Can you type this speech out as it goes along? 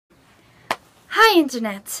Hi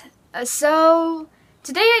Internet! So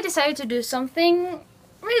today I decided to do something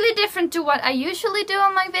really different to what I usually do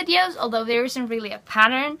on my videos, although there isn't really a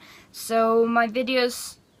pattern. So my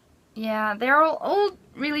videos, yeah, they're all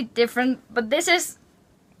really different, but this is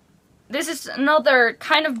another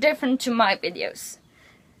kind of different to my videos.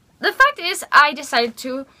 The fact is, I decided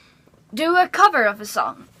to do a cover of a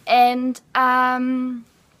song, and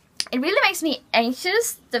it really makes me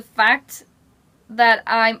anxious, the fact that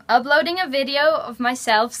I'm uploading a video of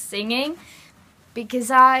myself singing,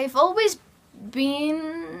 because I've always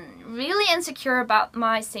been really insecure about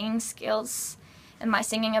my singing skills and my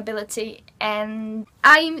singing ability, and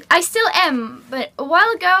I still am. But a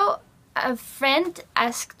while ago a friend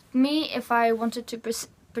asked me if I wanted to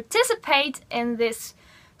participate in this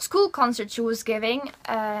school concert she was giving.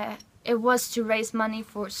 It was to raise money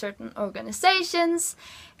for certain organizations,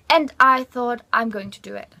 and I thought, I'm going to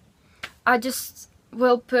do it. I just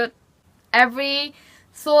will put every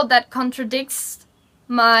thought that contradicts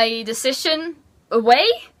my decision away.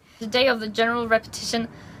 The day of the general repetition,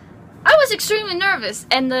 I was extremely nervous,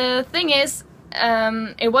 and the thing is,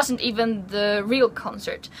 it wasn't even the real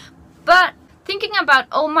concert. But thinking about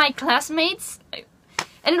all my classmates,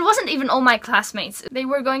 and it wasn't even all my classmates, they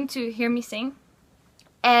were going to hear me sing.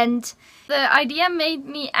 And the idea made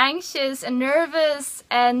me anxious and nervous,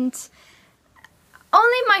 and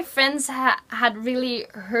only my friends had really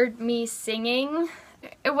heard me singing.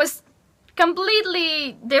 It was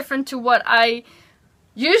completely different to what I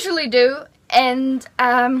usually do, and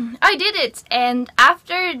I did it. And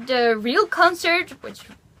after the real concert, which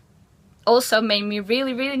also made me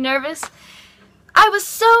really nervous, I was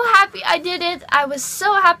so happy I did it. I was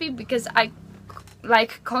so happy because I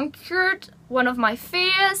conquered one of my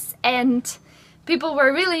fears, and people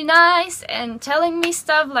were really nice and telling me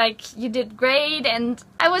stuff like, you did great, and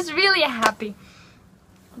I was really happy.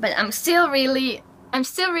 But I'm still really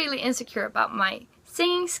insecure about my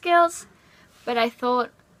singing skills. But I thought,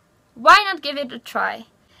 why not give it a try?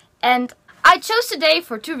 And I chose today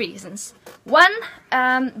for two reasons. One,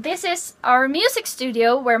 this is our music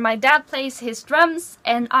studio where my dad plays his drums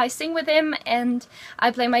and I sing with him, and I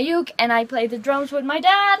play my uke and I play the drums with my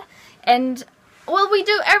dad, and well, we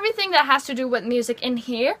do everything that has to do with music in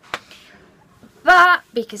here. But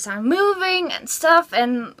because I'm moving and stuff,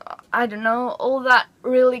 and I don't know, all that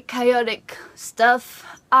really chaotic stuff,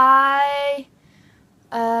 I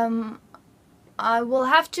will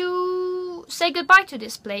have to say goodbye to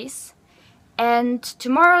this place. And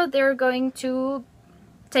tomorrow they're going to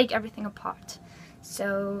take everything apart.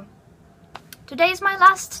 So today is my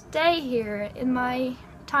last day here in my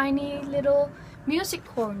tiny little music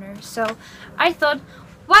corner. So I thought,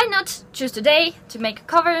 why not choose today to make a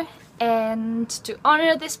cover and to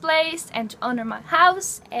honor this place and to honor my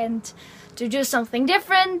house and to do something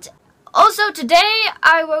different. Also today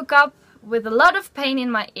I woke up with a lot of pain in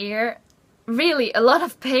my ear, really a lot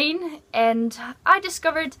of pain, and I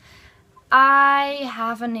discovered I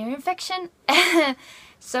have an ear infection.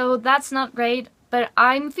 So that's not great, but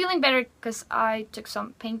I'm feeling better because I took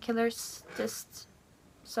some painkillers just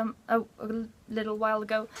a little while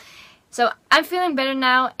ago. So I'm feeling better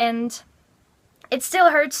now, and it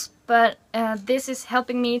still hurts, but this is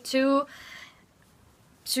helping me to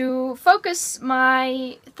focus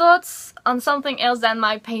my thoughts on something else than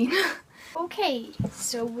my pain. Okay,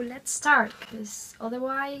 so let's start, because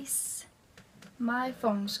otherwise my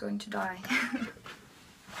phone's going to die.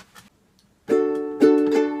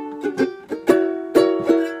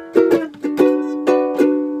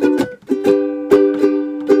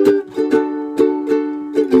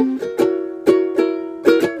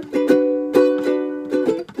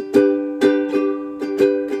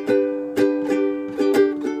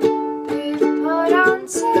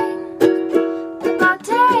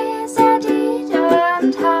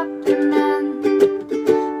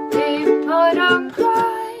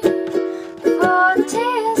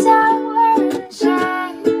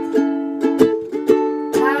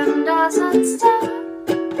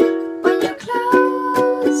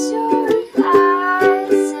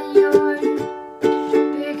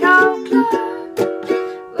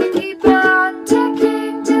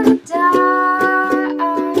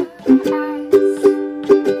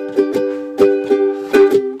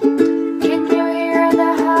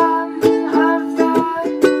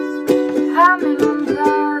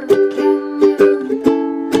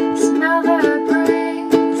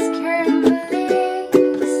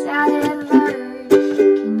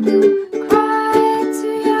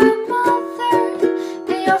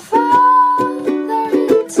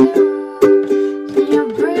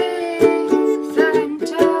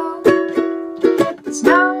 There's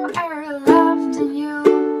no air left in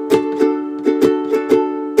you.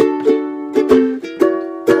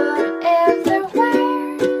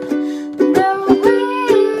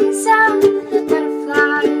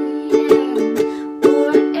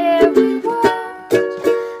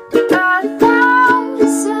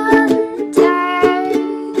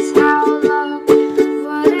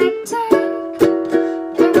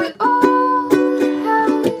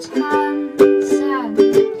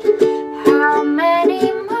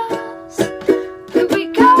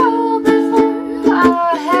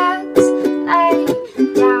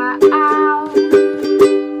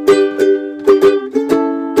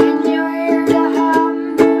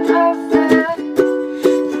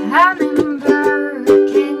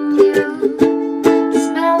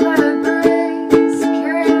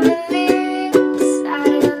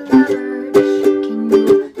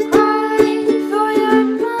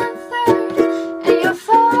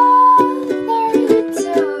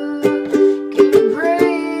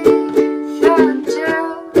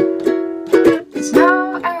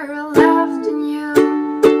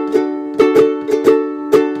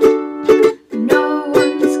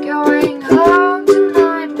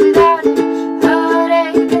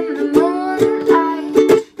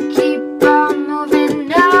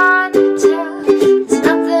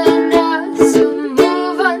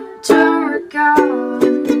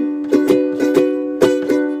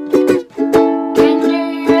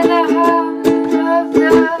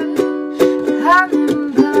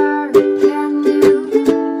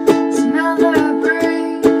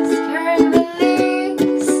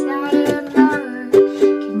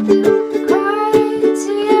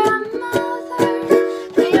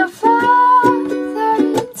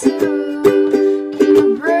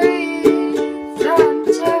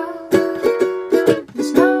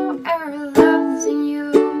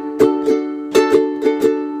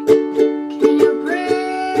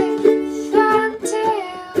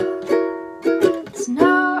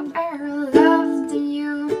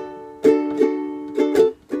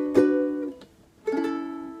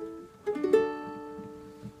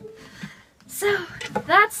 So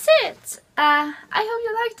that's it. I hope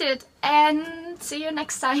you liked it, and see you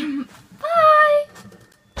next time. Bye!